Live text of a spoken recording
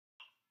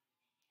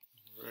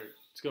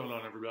What's going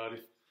on,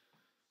 everybody?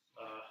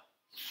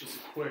 Just a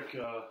quick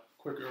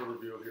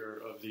overview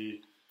here of the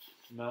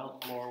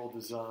Moutain Laurel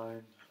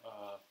Design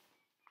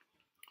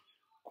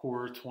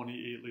Core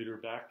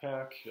 28-liter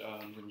backpack.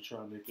 I'm going to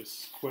try and make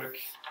this quick,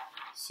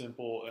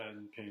 simple,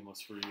 and painless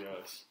for you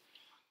guys.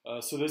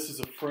 So this is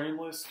a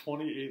frameless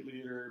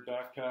 28-liter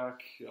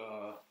backpack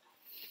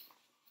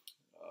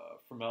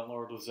from Moutain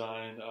Laurel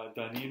Design,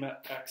 Dyneema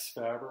X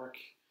fabric.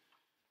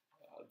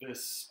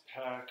 This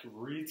pack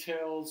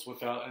retails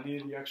without any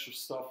of the extra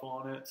stuff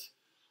on it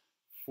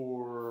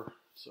for,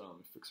 so let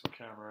me fix my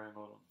camera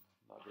angle,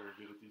 I'm not very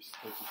good at these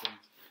types of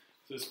things.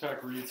 So this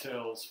pack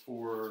retails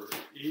for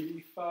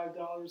 $85,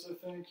 I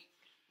think,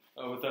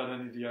 without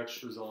any of the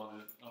extras on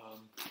it.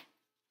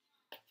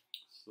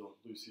 Still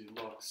Lucy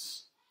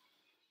Lux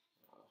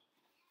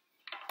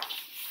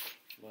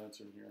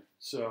lantern here.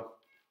 So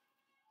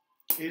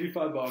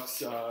 85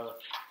 bucks.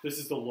 This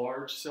is the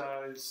large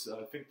size.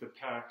 I think the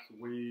pack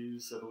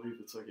weighs, I believe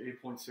it's like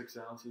 8.6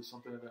 ounces,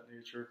 something of that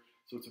nature.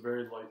 So it's a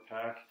very light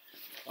pack.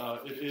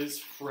 It is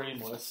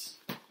frameless.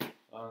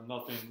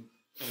 Nothing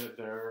in it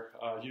there.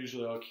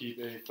 Usually I'll keep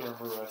a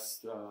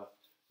Thermarest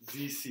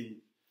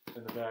Z-seat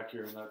in the back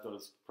here, and that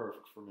does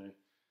perfect for me.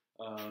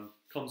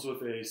 Comes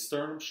with a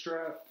sternum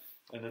strap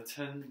and a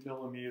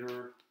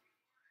 10mm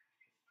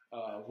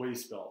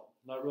waist belt.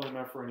 Not really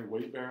meant for any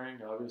weight bearing,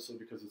 obviously,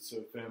 because it's so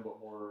thin, but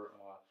more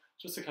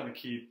just to kind of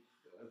keep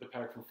the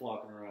pack from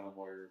flopping around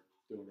while you're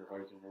doing your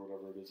hiking or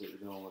whatever it is that you're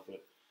doing with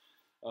it.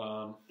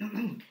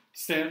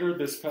 Standard,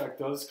 this pack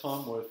does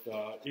come with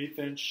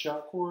 1/8"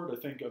 shot cord. I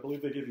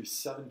believe they give you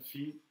 7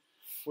 feet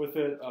with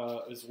it,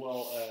 as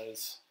well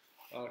as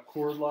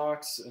cord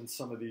locks and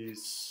some of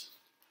these,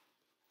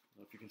 I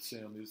don't know if you can see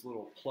them, these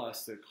little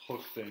plastic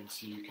hook things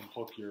so you can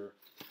hook your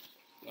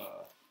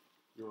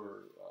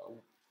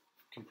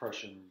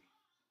compression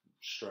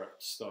strap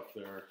stuff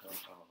there. I don't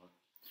know.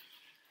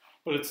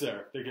 But it's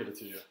there. They give it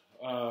to you.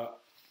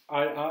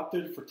 I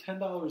opted for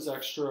 $10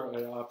 extra.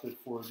 I opted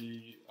for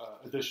the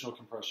additional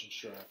compression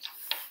straps.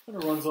 And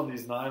it runs on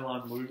these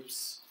nylon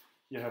loops.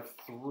 You have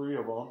 3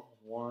 of them.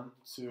 1,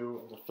 2,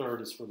 and the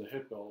third is for the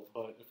hip belt.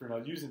 But if you're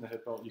not using the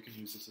hip belt, you can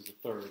use this as a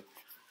third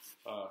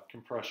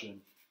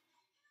compression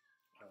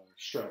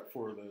strap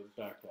for the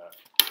backpack.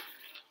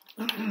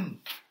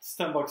 It's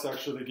 $10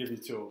 extra. They give you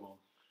 2 of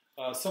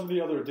them. Some of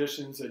the other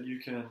additions that you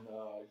can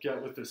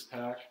get with this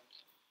pack,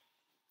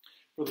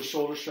 for the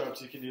shoulder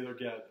straps, you can either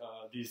get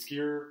these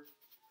gear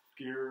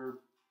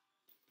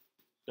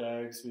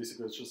bags.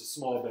 Basically, it's just a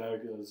small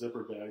bag, a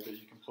zipper bag that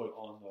you can put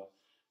on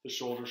the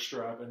shoulder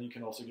strap, and you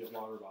can also get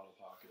water bottle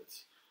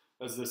pockets,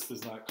 as this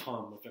does not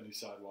come with any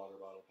side water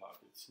bottle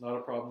pockets. Not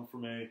a problem for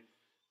me.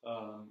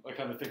 I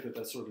kind of think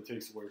that sort of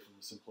takes away from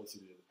the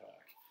simplicity of the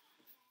pack.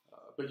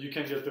 But you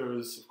can get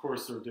those, of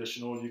course, they're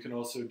additional. You can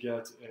also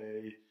get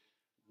a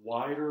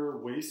wider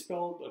waist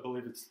belt. I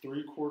believe it's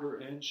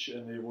 3/4 inch,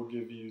 and they will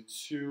give you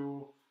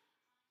 2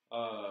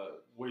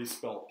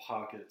 waist belt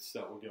pockets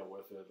that will go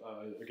with it.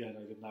 Again,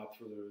 I did not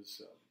for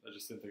those. I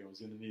just didn't think I was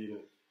going to need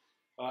it.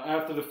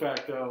 After the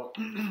fact, though,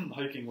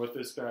 hiking with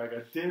this bag,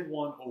 I did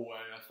want a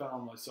way. I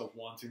found myself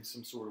wanting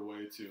some sort of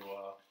way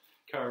to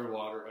carry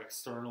water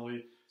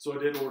externally. So I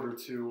did order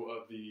 2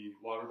 of the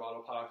water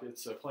bottle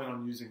pockets. I plan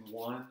on using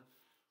one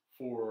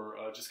for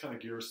just kind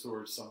of gear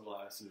storage,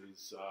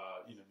 sunglasses,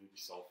 maybe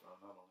cell phone,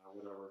 I don't know,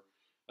 whatever.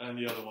 And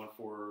the other one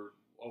for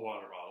a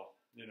water bottle,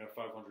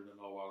 500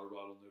 ml water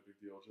bottle, no big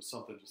deal. Just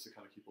something just to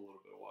kind of keep a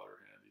little bit of water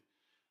handy.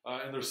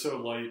 And they're so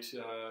light,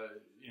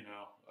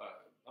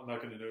 I'm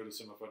not going to notice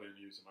them if I didn't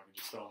use them. I can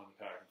just throw them in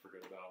the pack and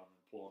forget about them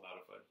and pull them out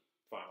if I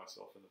find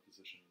myself in the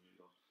position to need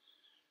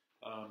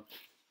them.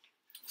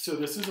 So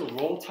this is a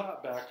roll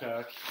top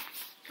backpack.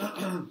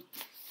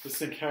 This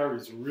thing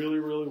carries really,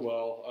 really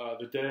well.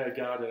 The day I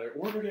got it, I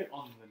ordered it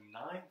on the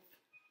 9th,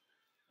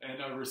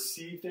 and I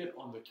received it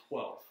on the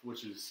 12th,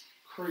 which is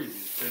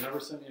crazy. They never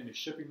sent me any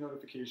shipping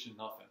notification,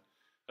 nothing.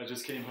 I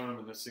just came home,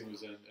 and this thing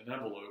was in an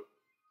envelope,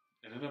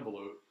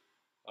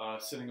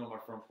 sitting on my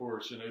front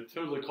porch, and it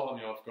totally caught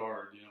me off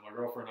guard. My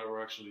girlfriend and I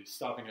were actually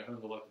stopping at home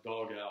to let the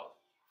dog out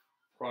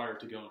prior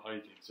to going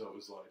hiking, so it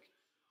was like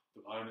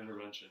divine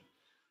intervention.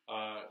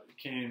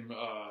 Came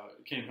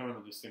home,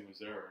 and this thing was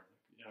there.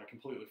 I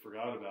completely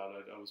forgot about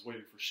it. I was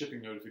waiting for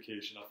shipping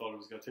notification. I thought it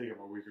was going to take them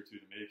a week or 2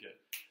 to make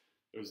it.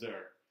 It was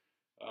there.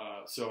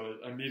 So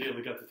I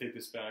immediately got to take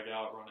this bag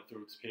out, run it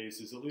through its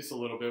paces, at least a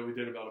little bit. We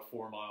did about a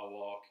 4-mile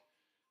walk.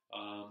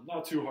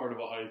 Not too hard of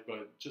a hike,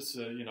 but just,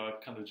 I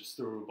kind of just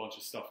threw a bunch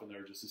of stuff in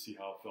there just to see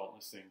how it felt. And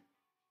this thing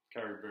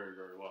carried very,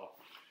 very well.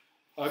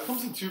 It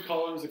comes in 2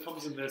 colors. It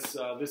comes in this.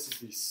 This is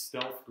the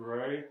Stealth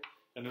Gray,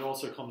 and it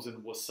also comes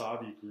in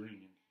Wasabi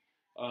Green.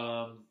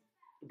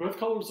 Both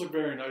colors look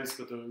very nice,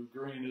 but the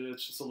green,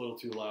 it's just a little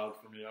too loud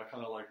for me. I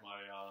kind of like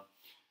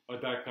my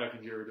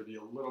backpacking gear to be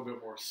a little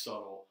bit more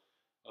subtle.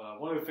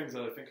 One of the things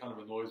that I think kind of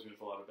annoys me with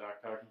a lot of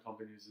backpacking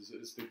companies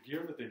is the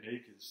gear that they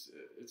make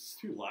it's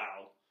too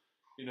loud.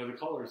 The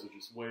colors are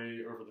just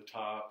way over the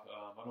top.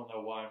 I don't know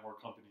why more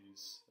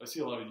companies, I see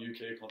a lot of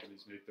UK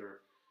companies make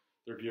their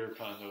gear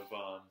kind of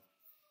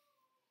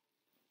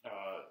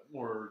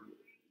more,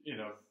 you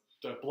know,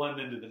 that blend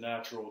into the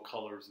natural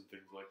colors and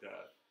things like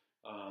that.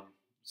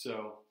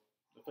 So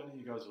if any of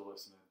you guys are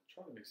listening,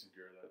 try to make some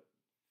gear that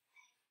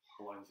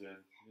blends in.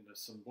 You know,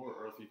 some more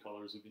earthy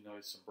colors would be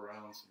nice. Some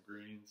browns, some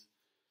greens,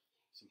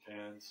 some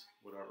tans,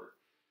 whatever.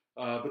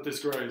 But this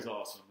gray is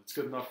awesome. It's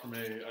good enough for me.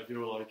 I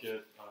do like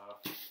it.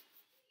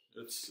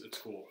 It's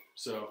cool.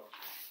 So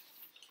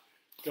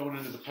going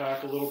into the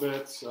pack a little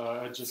bit,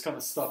 I just kind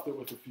of stuffed it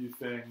with a few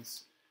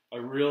things. I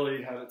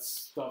really had it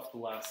stuffed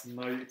last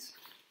night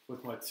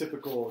with my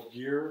typical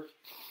gear.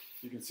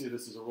 You can see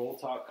this is a roll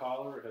top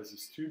collar. It has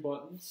these two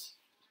buttons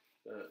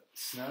that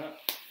snap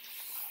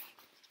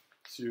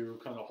to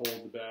kind of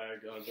hold the bag,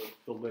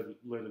 the lid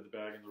of the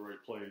bag in the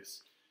right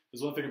place.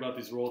 There's one thing about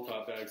these roll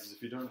top bags is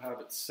if you don't have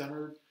it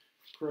centered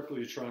correctly,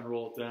 you try and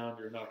roll it down,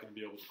 you're not going to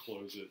be able to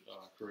close it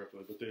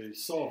correctly. But they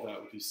solve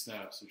that with these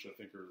snaps, which I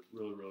think are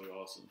really, really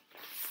awesome.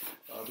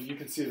 But you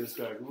can see this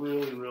bag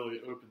really, really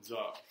opens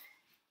up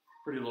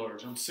pretty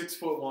large. I'm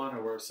 6'1". I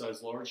wear a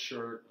size large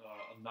shirt.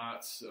 I'm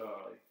not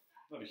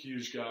a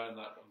huge guy.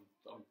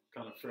 I'm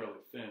kind of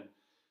fairly thin.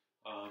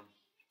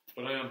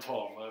 But I am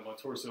tall. My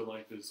torso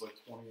length is like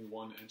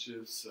 21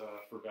 inches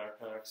for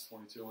backpacks,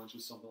 22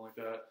 inches, something like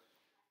that.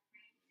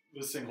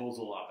 This thing holds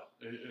a lot.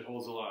 It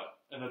holds a lot.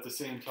 And at the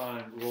same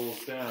time,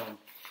 rolls down,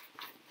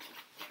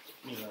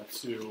 you know,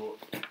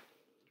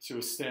 to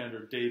a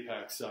standard day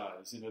pack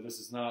size. You know, this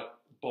is not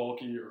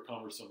bulky or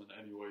cumbersome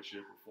in any way,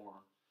 shape, or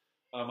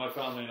form. My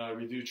family and I,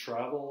 we do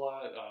travel a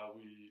lot.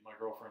 My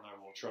girlfriend and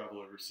I will travel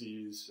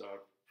overseas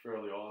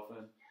fairly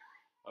often.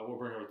 We'll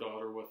bring our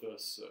daughter with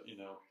us, you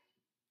know,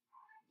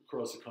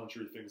 across the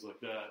country, things like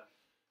that.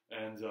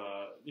 And,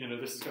 you know,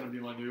 this is going to be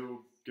my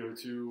new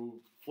go-to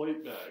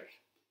flight bag.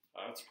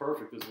 It's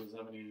perfect. This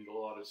doesn't need a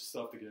lot of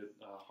stuff to get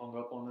hung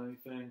up on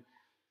anything.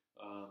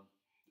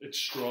 It's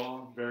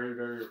strong, very,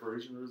 very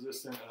abrasion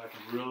resistant, and I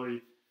can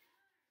really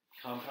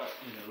compact,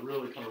 you know,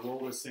 really kind of roll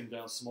this thing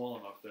down small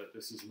enough that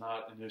this is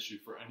not an issue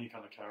for any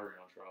kind of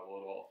carry-on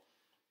travel at all.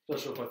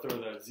 Especially if I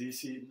throw that Z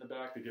seat in the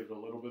back to give it a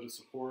little bit of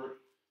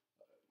support.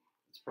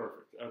 It's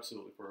perfect,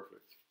 absolutely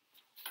perfect.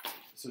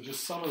 So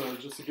just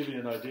to give you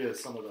an idea of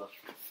some of the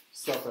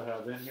stuff I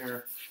have in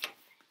here.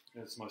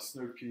 It's my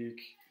Snow Peak.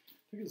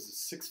 I think it's a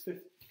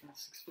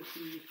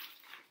 650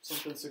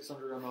 something,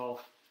 600 ml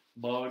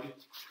mug.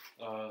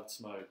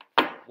 It's my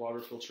water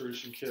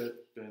filtration kit,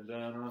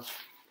 bandana,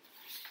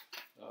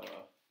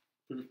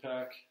 boot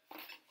pack,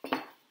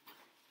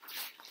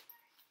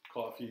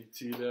 coffee,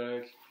 tea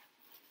bag,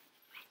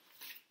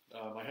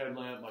 my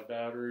headlamp, my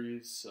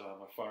batteries,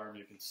 my fire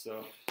making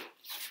stuff.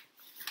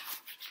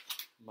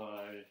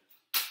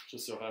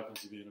 Just so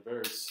happens to be in a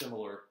very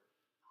similar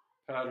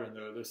pattern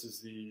though. This is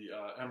the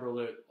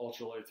Emberlit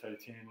Ultralight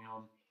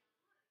Titanium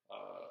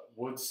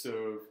wood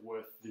stove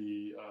with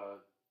the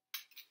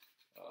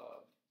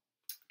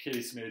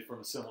case made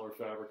from a similar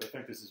fabric. I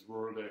think this is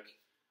Rorvik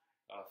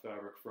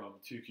fabric from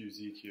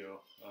 2QZQ. You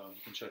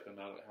can check them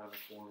out at Hammock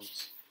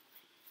Forums.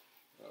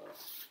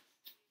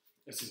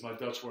 This is my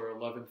Dutchware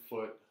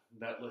 11-foot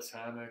netless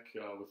hammock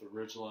with a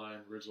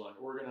ridgeline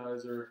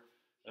organizer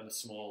and a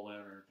small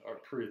lantern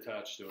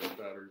pre-attached to it,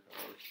 battery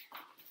powered.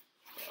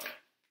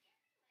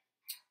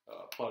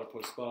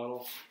 Platypus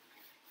bottle,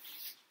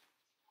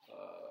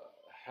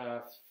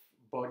 half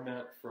bug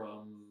net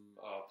from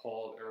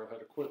Paul at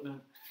Arrowhead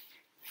Equipment,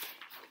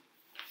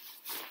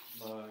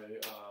 my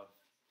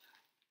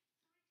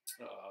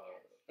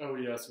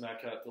OES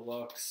Mac Cat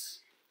Deluxe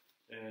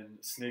and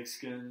snake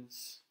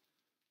skins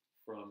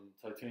from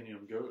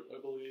Titanium Goat, I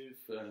believe,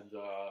 and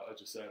I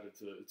just added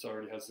it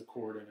already has the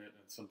cord in it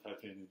and some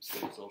titanium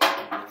stakes over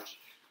the edge.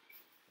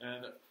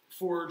 And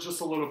for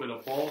just a little bit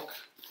of bulk,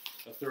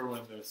 I throw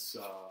in this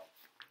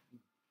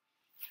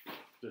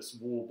this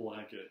wool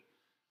blanket.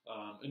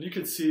 And you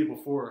can see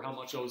before how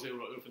much I was able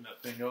to open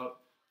that thing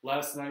up.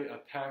 Last night I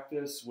packed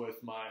this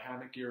with my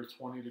Hammock Gear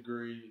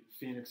 20-degree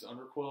Phoenix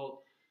underquilt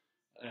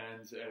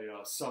and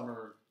a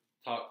summer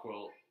top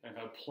quilt, and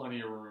had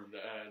plenty of room to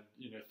add,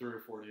 you know, 3 or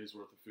 4 days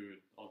worth of food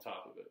on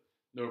top of it.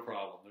 No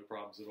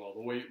problems at all.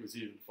 The weight was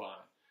even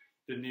fine.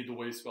 Didn't need the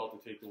waist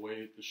belt to take the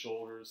weight. The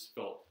shoulders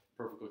felt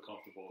perfectly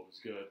comfortable. It was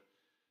good.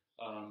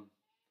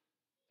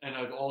 And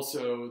I've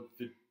also,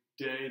 the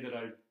day that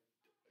I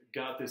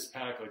got this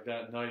pack, like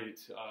that night,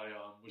 I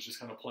was just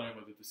kind of playing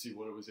with it to see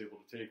what it was able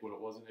to take, what it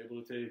wasn't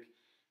able to take.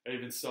 I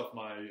even stuffed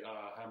my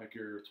Hammock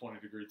Gear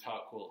 20-degree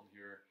top quilt in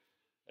here.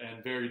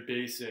 And very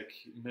basic,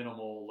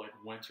 minimal, like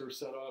winter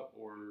setup,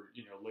 or,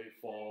 you know, late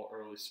fall,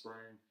 early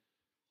spring,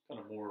 kind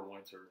of more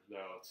winter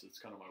though. It's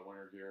kind of my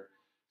winter gear.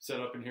 Set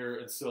up in here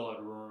and still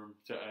had room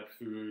to add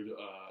food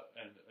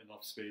and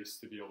enough space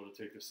to be able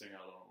to take this thing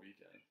out on a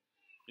weekend.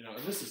 You know,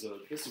 and this is a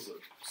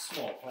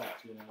small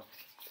pack.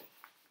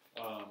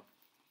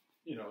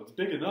 You know, it's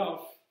big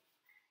enough,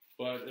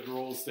 but it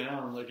rolls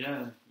down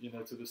again, you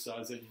know, to the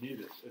size that you need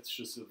it. It's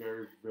just a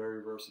very,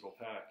 very versatile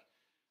pack.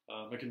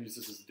 I can use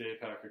this as a day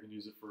pack. I can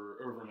use it for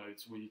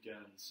overnights,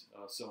 weekends,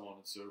 so on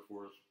and so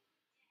forth.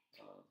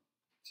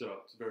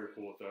 So it's very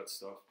cool with that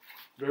stuff.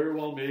 Very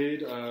well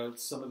made.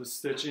 Some of the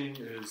stitching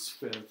is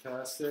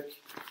fantastic.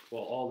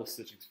 Well, all the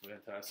stitching's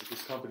fantastic.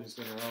 This company's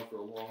been around for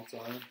a long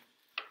time.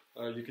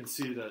 You can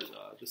see that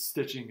the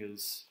stitching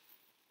is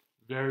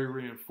very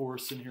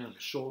reinforced in here on the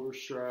shoulder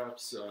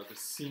straps. The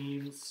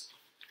seams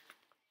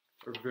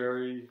are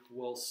very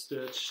well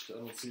stitched. I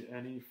don't see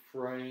any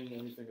fraying,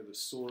 anything of the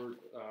sort.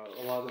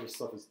 A lot of the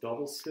stuff is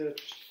double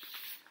stitched.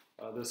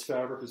 This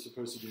fabric is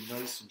supposed to be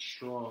nice and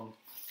strong.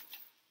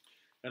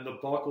 And the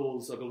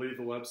buckles, I believe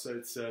the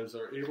website says,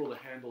 are able to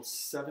handle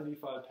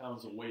 75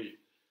 pounds of weight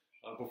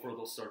before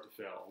they'll start to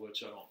fail,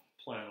 which I don't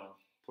plan on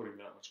putting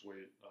that much weight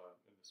in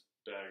this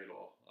bag at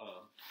all.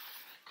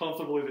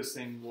 Comfortably, this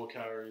thing will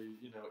carry,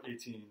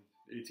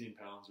 18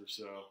 pounds or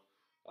so.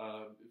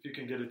 If you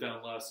can get it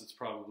down less, it's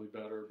probably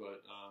better,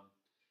 but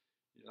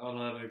I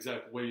don't have an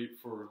exact weight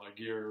for my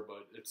gear,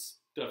 but it's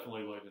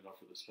definitely light enough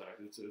for this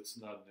pack. It's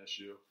not an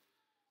issue.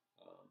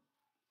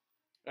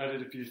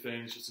 Added a few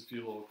things, just a few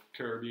little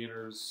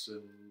carabiners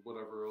and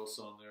whatever else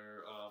on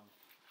there.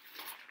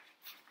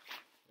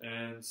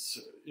 And it's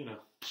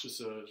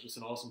just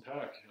an awesome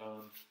pack.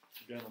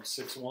 Again, I'm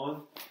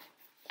 6'1",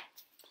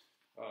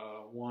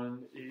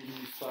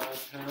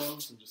 185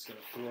 pounds. I'm just going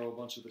to throw a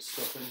bunch of this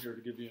stuff in here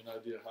to give you an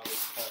idea how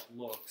this pack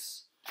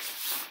looks.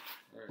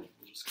 All right,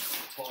 we're just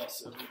going to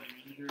toss everything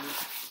in here.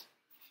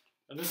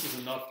 And this is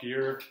enough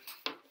gear.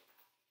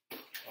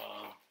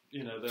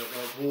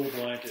 That wool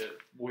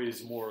blanket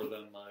weighs more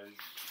than my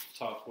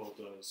top quilt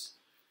does.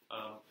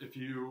 If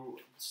you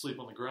sleep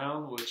on the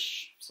ground,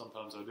 which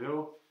sometimes I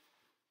do,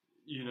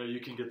 you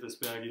can get this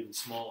bag even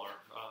smaller.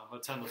 I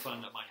tend to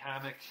find that my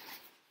hammock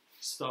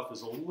stuff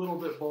is a little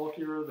bit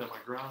bulkier than my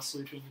ground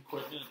sleeping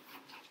equipment,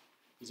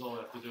 because all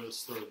I have to do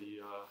is throw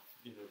the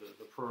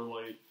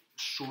perlite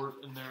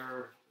short in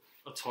there,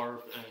 a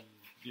tarp, and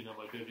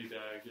my bivy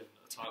bag and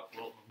a top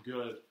quilt, and I'm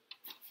good.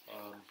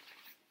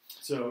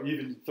 So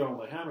even throwing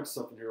my hammock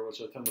stuff in here,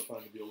 which I tend to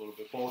find to be a little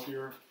bit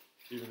bulkier,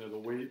 even though the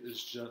weight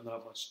is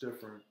not much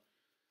different,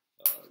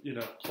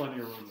 plenty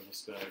of room in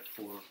this bag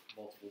for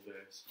multiple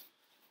days.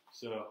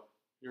 So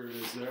here it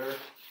is there.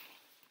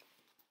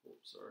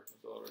 Oops, sorry, my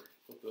daughter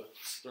put the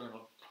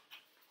sternum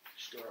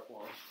strap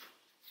on.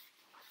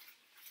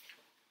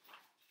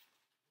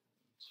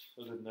 I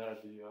didn't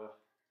add the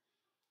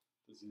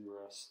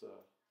Z-Rest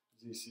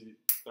Z-Seat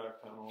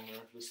back panel on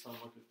there this time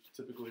like I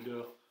typically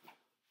do.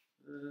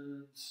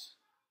 And this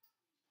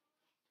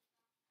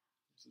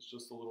is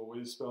just a little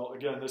waist belt.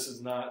 Again, this is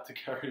not to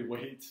carry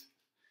weight.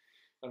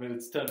 I mean,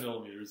 it's 10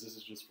 millimeters. This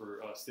is just for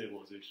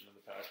stabilization in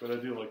the pack, but I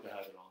do like to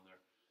have it on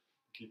there.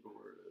 Keep it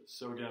where it is.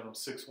 So again, I'm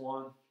 6'1",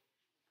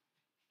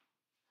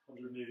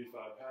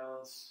 185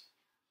 pounds.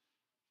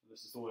 And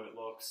this is the way it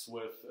looks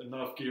with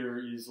enough gear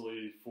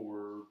easily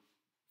for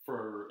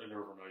an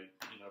overnight.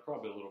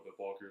 Probably a little bit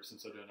bulkier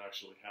since I didn't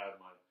actually have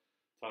my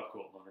top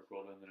quilt and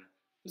underquilt in there.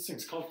 This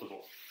thing's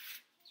comfortable.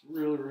 It's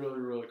really, really,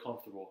 really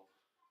comfortable.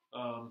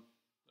 I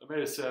may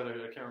have said,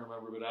 I can't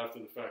remember, but after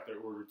the fact I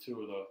ordered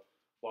 2 of the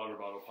water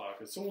bottle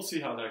pockets. So we'll see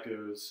how that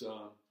goes.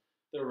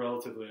 They're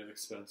relatively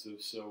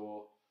inexpensive, so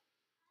we'll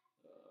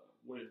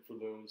wait for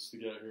those to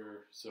get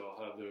here. So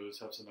I'll have those,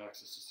 have some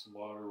access to some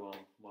water while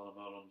I'm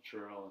out on the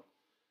trail.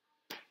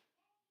 And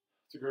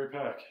it's a great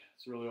pack.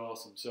 It's really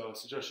awesome. So I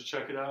suggest you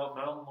check it out.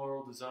 Moutain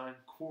Laurel Design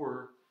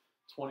Core,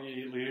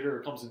 28 liter.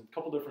 It comes in a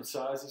couple different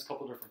sizes, a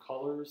couple different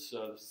colors.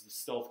 This is the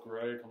Stealth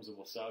Gray. It comes in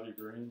wasabi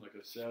green, like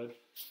I said. It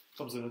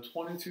comes in a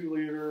 22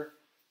 liter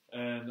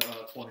and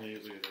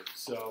 28 liter.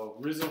 So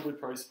reasonably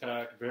priced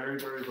pack, very,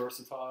 very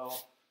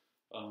versatile.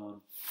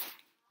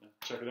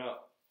 Check it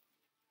out.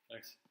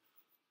 Thanks.